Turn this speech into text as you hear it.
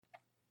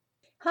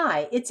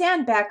Hi, it's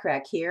Ann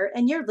Backrack here,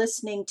 and you're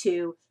listening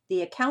to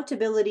the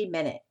Accountability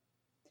Minute.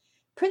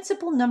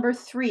 Principle number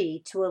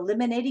 3 to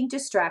eliminating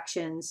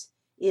distractions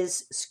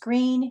is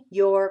screen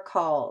your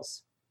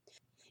calls.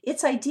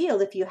 It's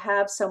ideal if you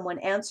have someone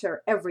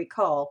answer every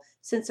call,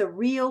 since a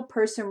real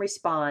person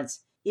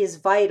response is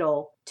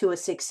vital to a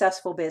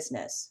successful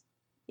business.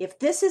 If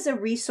this is a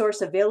resource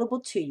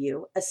available to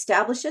you,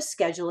 establish a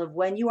schedule of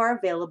when you are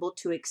available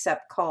to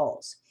accept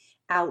calls.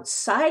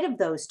 Outside of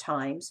those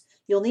times,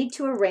 you'll need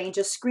to arrange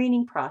a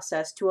screening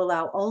process to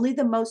allow only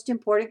the most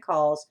important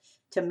calls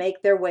to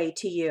make their way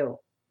to you.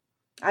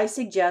 I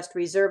suggest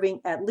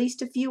reserving at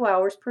least a few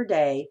hours per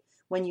day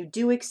when you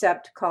do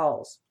accept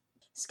calls.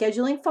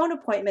 Scheduling phone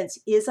appointments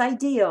is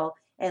ideal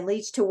and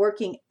leads to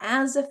working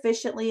as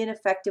efficiently and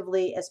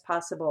effectively as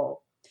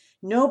possible.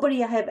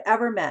 Nobody I have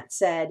ever met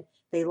said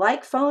they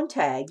like phone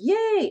tag,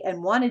 yay,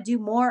 and want to do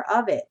more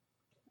of it.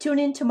 Tune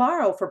in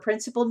tomorrow for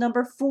principle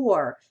number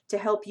 4 to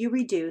help you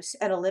reduce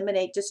and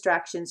eliminate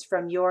distractions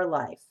from your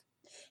life.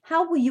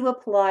 How will you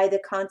apply the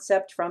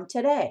concept from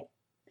today?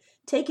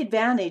 Take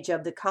advantage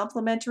of the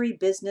complimentary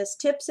business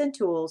tips and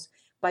tools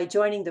by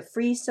joining the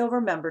free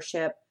silver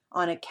membership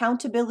on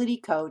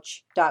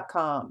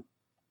accountabilitycoach.com.